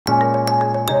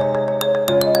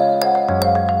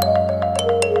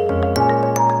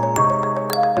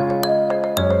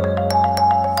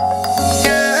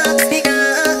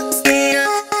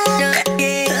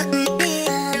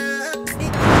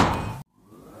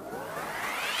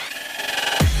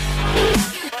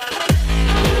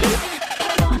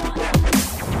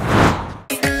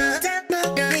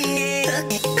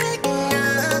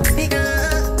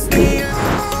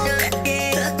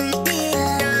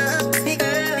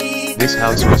This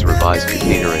house was revised to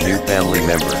cater a new family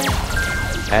member,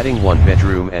 adding one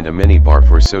bedroom and a minibar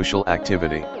for social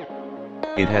activity.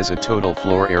 It has a total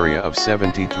floor area of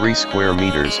 73 square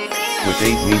meters, with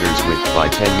 8 meters width by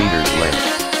 10 meters length.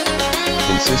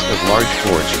 Consists of large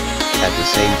porch, at the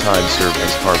same time serve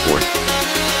as carport.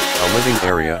 A living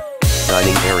area,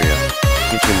 dining area,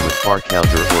 kitchen with car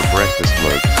counter or breakfast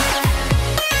mode.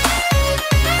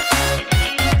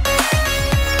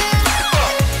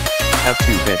 Have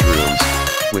 2 bedrooms,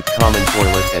 with common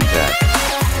toilet and bath.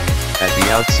 At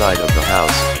the outside of the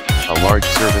house, a large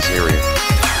service area.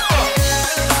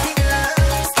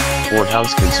 For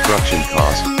house construction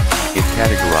cost, it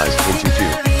categorized into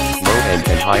 2, low-end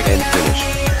and high-end finish.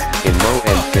 In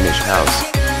low-end finish house,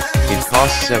 it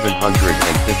costs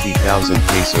 750,000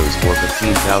 pesos or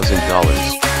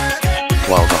 $15,000.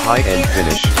 While the high-end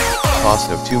finish, cost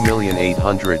of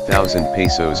 2,800,000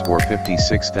 pesos or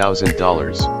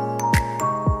 $56,000.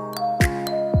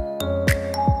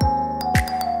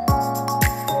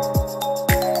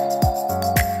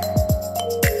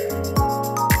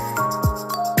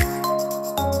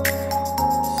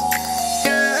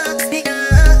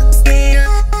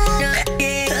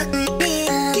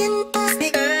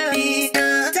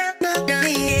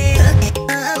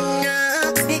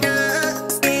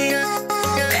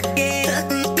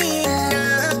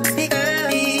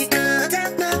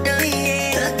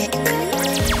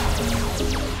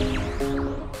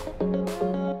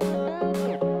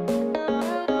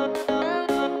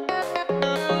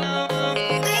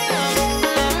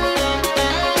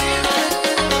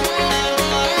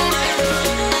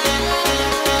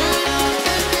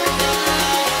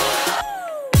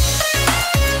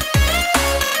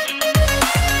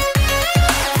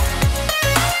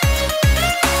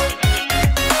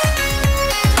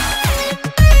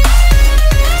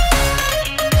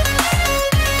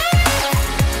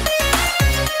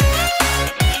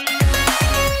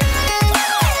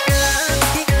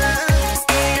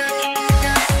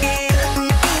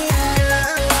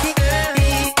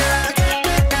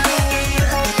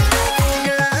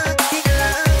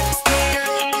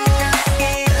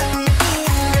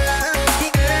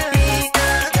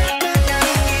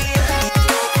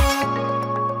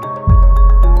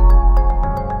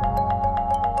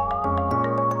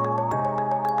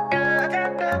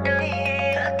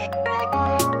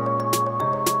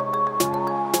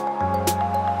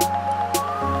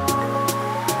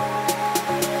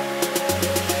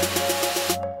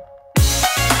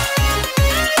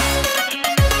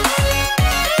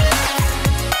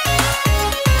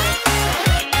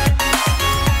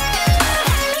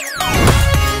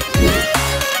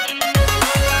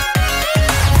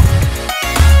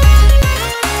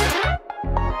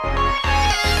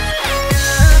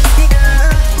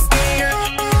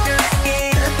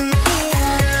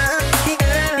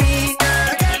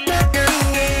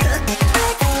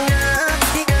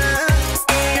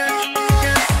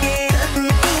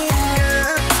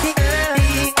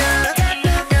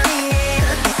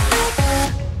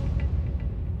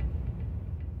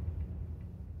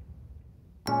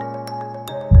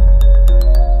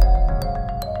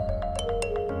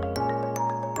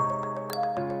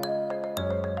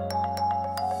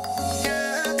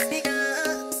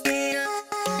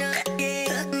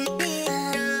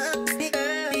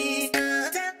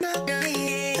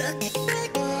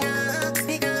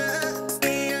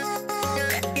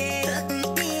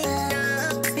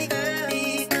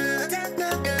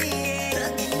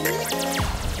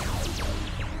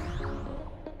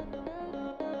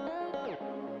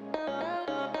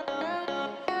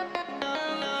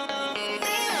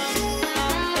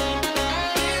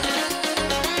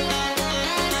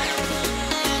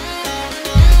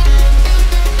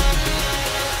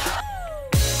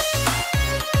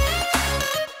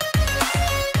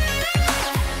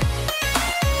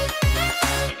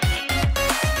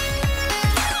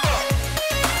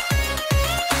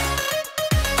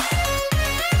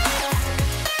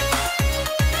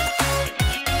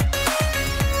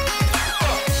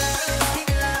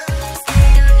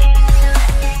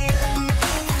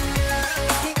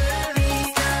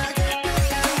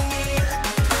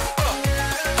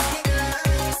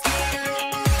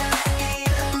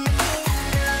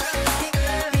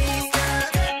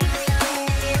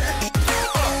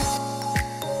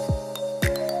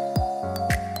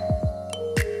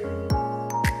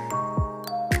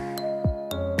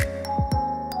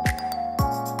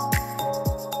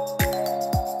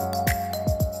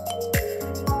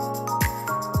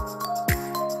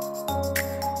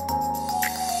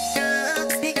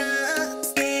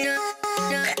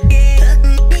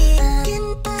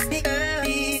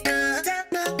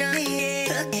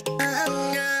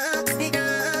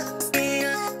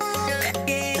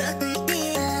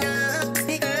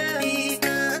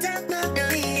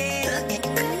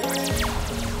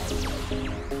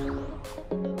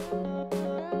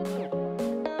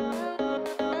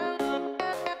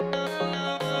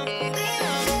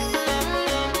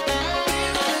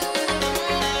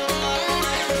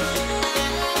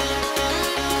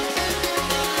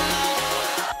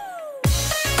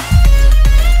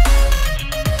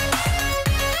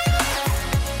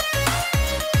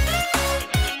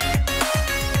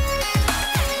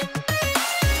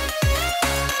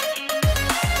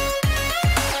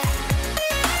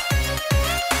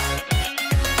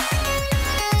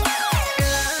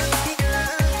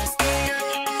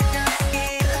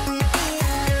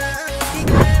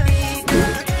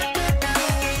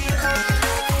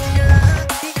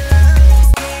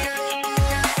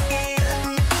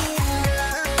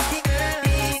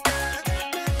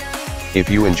 If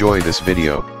you enjoy this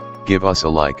video, give us a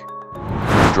like.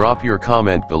 Drop your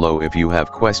comment below if you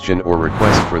have question or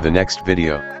request for the next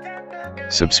video.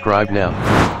 Subscribe now.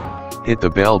 Hit the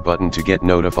bell button to get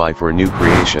notified for new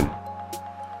creation.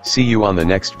 See you on the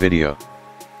next video.